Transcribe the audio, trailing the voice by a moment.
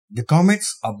The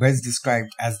comets are best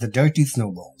described as the dirty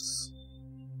snowballs.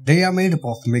 They are made up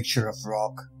of a mixture of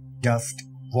rock, dust,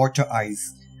 water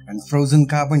ice, and frozen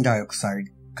carbon dioxide,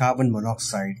 carbon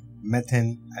monoxide,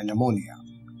 methane, and ammonia.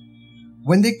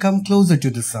 When they come closer to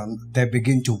the sun, they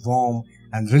begin to warm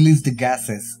and release the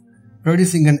gases,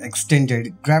 producing an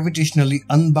extended, gravitationally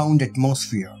unbound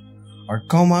atmosphere, or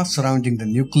coma surrounding the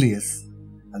nucleus,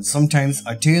 and sometimes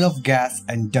a tail of gas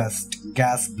and dust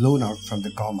gas blown out from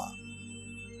the coma.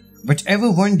 But ever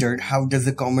wondered how does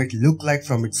a comet look like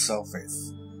from its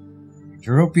surface?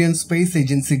 European Space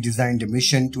Agency designed a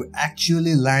mission to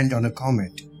actually land on a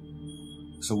comet.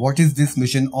 So what is this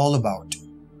mission all about?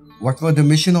 What were the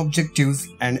mission objectives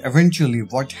and eventually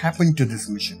what happened to this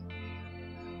mission?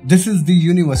 This is the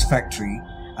Universe Factory,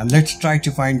 and let's try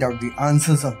to find out the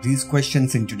answers of these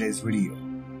questions in today's video.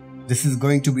 This is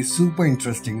going to be super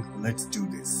interesting. Let's do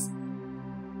this.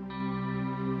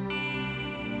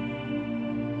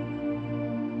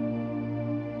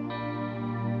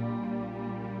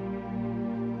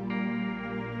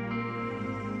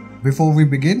 Before we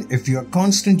begin, if you are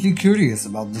constantly curious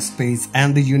about the space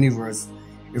and the universe,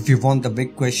 if you want the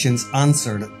big questions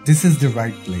answered, this is the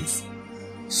right place.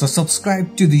 So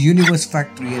subscribe to the Universe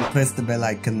Factory and press the bell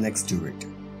icon next to it.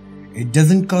 It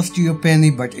doesn't cost you a penny,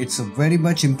 but it's very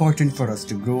much important for us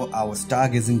to grow our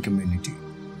stargazing community.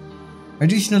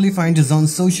 Additionally, find us on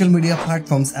social media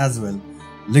platforms as well,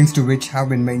 links to which have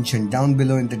been mentioned down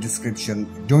below in the description.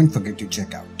 Don't forget to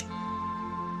check out.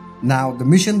 Now, the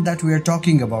mission that we are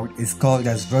talking about is called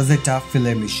as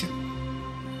Rosetta-Philae mission.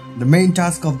 The main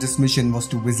task of this mission was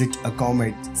to visit a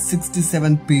comet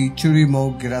 67P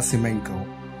Churyumov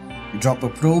Gerasimenko, drop a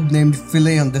probe named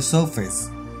Philae on the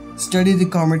surface, study the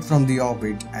comet from the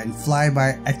orbit, and fly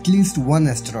by at least one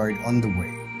asteroid on the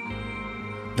way.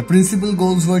 The principal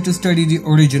goals were to study the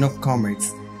origin of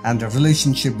comets and the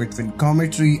relationship between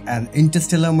cometry and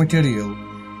interstellar material,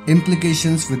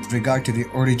 implications with regard to the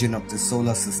origin of the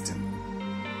solar system.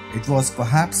 It was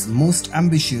perhaps most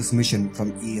ambitious mission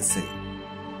from ESA.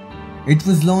 It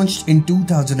was launched in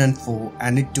 2004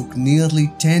 and it took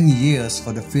nearly 10 years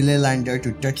for the Philae lander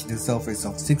to touch the surface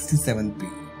of 67P.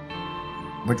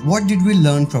 But what did we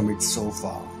learn from it so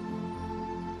far?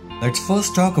 Let's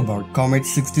first talk about Comet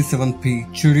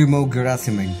 67P Churyumov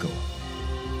Gerasimenko.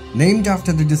 Named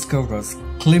after the discoverers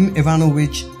Klim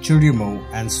Ivanovich Churyumov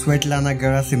and Svetlana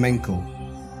Gerasimenko,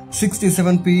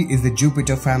 67P is the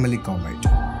Jupiter family comet.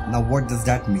 Now what does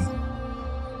that mean?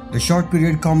 The short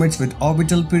period comets with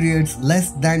orbital periods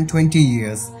less than 20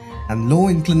 years and low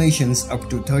inclinations up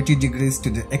to 30 degrees to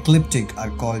the ecliptic are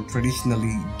called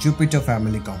traditionally Jupiter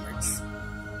family comets.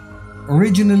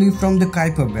 Originally from the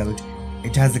Kuiper belt,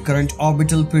 it has a current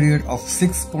orbital period of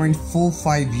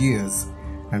 6.45 years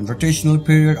and rotational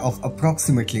period of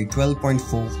approximately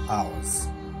 12.4 hours.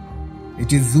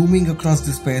 It is zooming across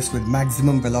the space with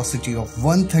maximum velocity of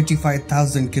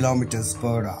 135,000 km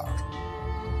per hour.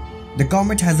 The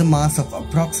comet has a mass of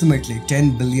approximately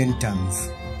 10 billion tons.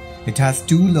 It has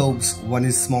two lobes, one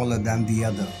is smaller than the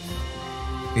other.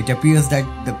 It appears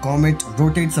that the comet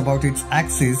rotates about its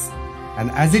axis,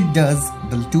 and as it does,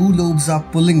 the two lobes are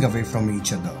pulling away from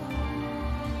each other.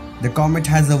 The comet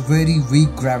has a very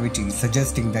weak gravity,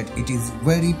 suggesting that it is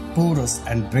very porous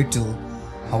and brittle.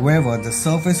 However, the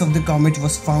surface of the comet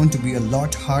was found to be a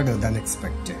lot harder than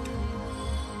expected.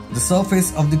 The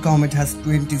surface of the comet has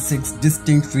 26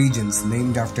 distinct regions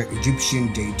named after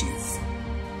Egyptian deities.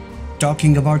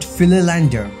 Talking about Philae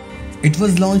lander, it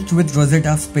was launched with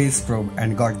Rosetta space probe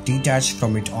and got detached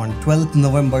from it on 12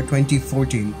 November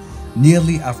 2014,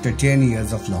 nearly after 10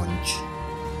 years of launch.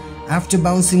 After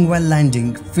bouncing while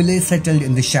landing, Philae settled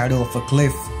in the shadow of a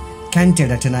cliff,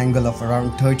 canted at an angle of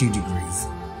around 30 degrees.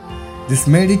 This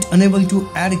made it unable to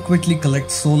adequately collect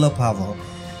solar power,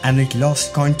 and it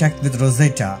lost contact with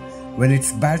Rosetta when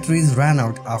its batteries ran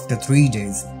out after 3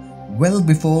 days, well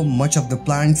before much of the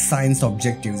planned science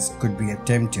objectives could be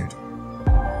attempted.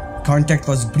 Contact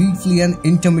was briefly and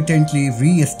intermittently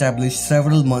re-established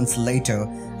several months later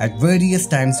at various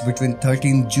times between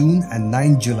 13 June and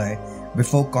 9 July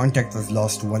before contact was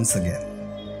lost once again.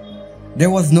 There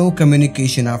was no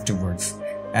communication afterwards,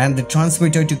 and the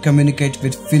transmitter to communicate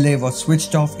with Philae was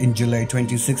switched off in July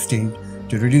 2016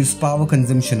 to reduce power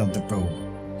consumption of the probe.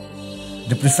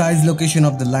 The precise location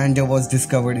of the lander was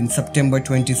discovered in September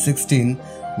 2016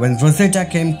 when Rosetta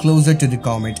came closer to the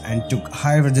comet and took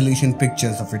high-resolution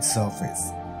pictures of its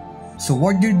surface. So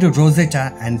what did the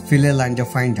Rosetta and Philae lander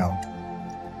find out?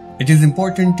 It is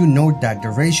important to note that the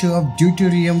ratio of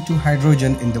deuterium to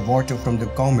hydrogen in the water from the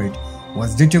comet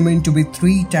was determined to be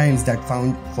 3 times that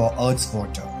found for Earth's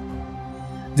water.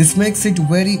 This makes it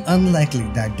very unlikely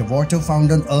that the water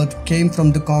found on Earth came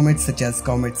from the comets such as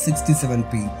Comet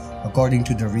 67P, according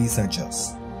to the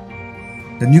researchers.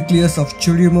 The nucleus of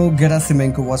Churyumov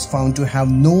Gerasimenko was found to have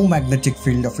no magnetic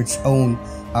field of its own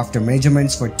after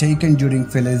measurements were taken during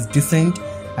Philae's descent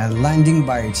and landing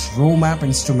by its ROMAP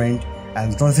instrument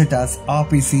and Rosetta's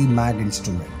RPC mag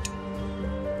instrument.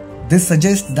 This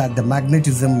suggests that the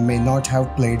magnetism may not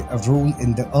have played a role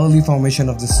in the early formation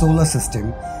of the solar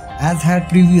system as had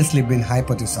previously been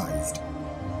hypothesized.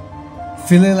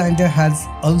 Philae lander has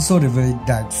also revealed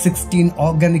that 16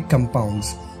 organic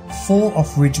compounds, 4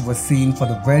 of which were seen for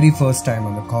the very first time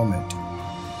on the comet.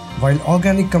 While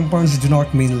organic compounds do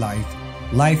not mean life,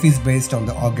 life is based on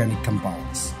the organic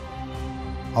compounds.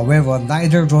 However,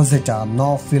 neither Rosetta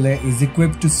nor Philae is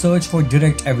equipped to search for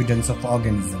direct evidence of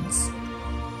organisms.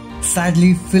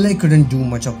 Sadly, Philae couldn't do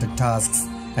much of the tasks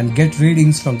and get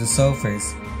readings from the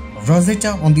surface. Rosetta,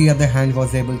 on the other hand,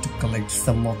 was able to collect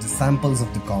some of the samples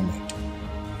of the comet.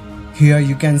 Here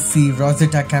you can see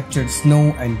Rosetta captured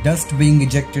snow and dust being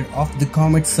ejected off the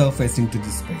comet's surface into the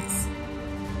space.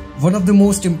 One of the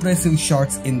most impressive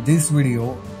shots in this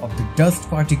video of the dust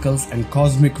particles and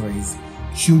cosmic rays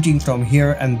shooting from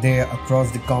here and there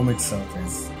across the comet's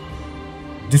surface.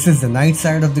 This is the night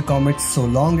side of the comet, so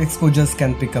long exposures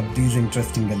can pick up these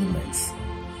interesting elements.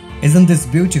 Isn't this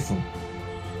beautiful?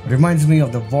 Reminds me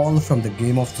of the wall from the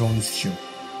Game of Thrones show.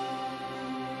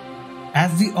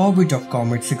 As the orbit of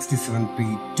Comet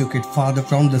 67P took it farther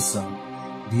from the Sun,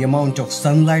 the amount of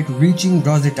sunlight reaching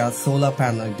Rosetta's solar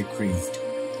panel decreased.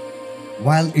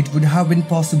 While it would have been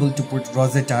possible to put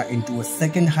Rosetta into a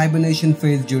second hibernation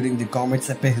phase during the comet's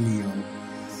aphelion,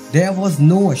 there was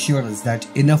no assurance that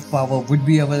enough power would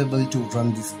be available to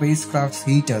run the spacecraft's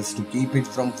heaters to keep it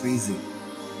from freezing.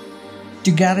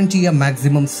 To guarantee a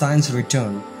maximum science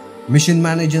return, mission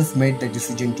managers made the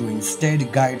decision to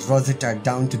instead guide Rosetta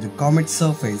down to the comet's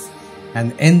surface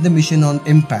and end the mission on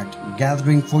impact,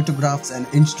 gathering photographs and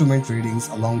instrument readings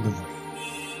along the way.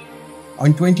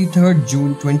 On 23rd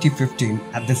June 2015,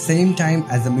 at the same time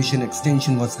as the mission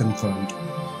extension was confirmed,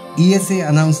 ESA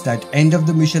announced that end of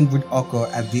the mission would occur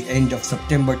at the end of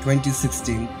September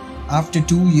 2016 after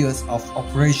 2 years of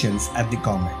operations at the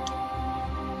comet.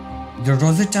 The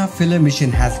Rosetta-Philae mission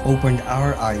has opened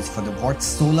our eyes for what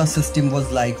solar system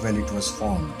was like when it was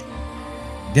formed.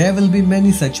 There will be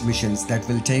many such missions that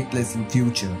will take place in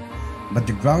future, but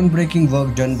the groundbreaking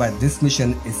work done by this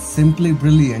mission is simply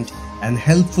brilliant and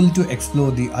helpful to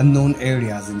explore the unknown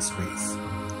areas in space.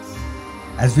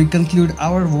 As we conclude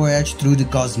our voyage through the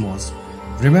cosmos,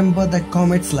 remember that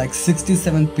comets like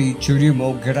 67P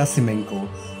Churyumov Gerasimenko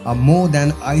are more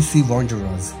than icy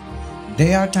wanderers.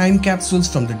 They are time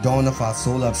capsules from the dawn of our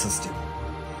solar system.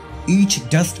 Each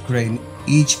dust grain,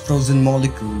 each frozen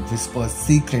molecule whispers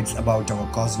secrets about our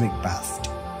cosmic past.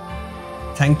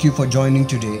 Thank you for joining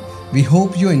today. We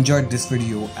hope you enjoyed this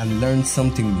video and learned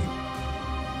something new.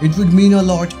 It would mean a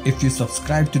lot if you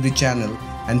subscribe to the channel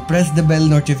and press the bell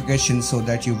notification so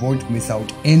that you won't miss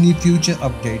out any future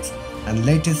updates and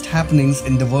latest happenings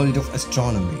in the world of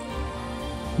astronomy.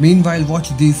 Meanwhile, watch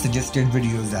these suggested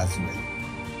videos as well.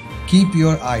 Keep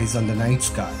your eyes on the night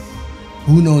sky.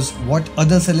 Who knows what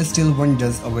other celestial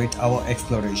wonders await our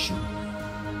exploration.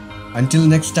 Until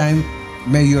next time,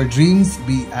 may your dreams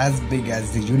be as big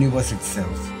as the universe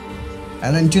itself.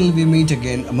 And until we meet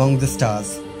again among the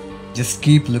stars, just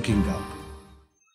keep looking up.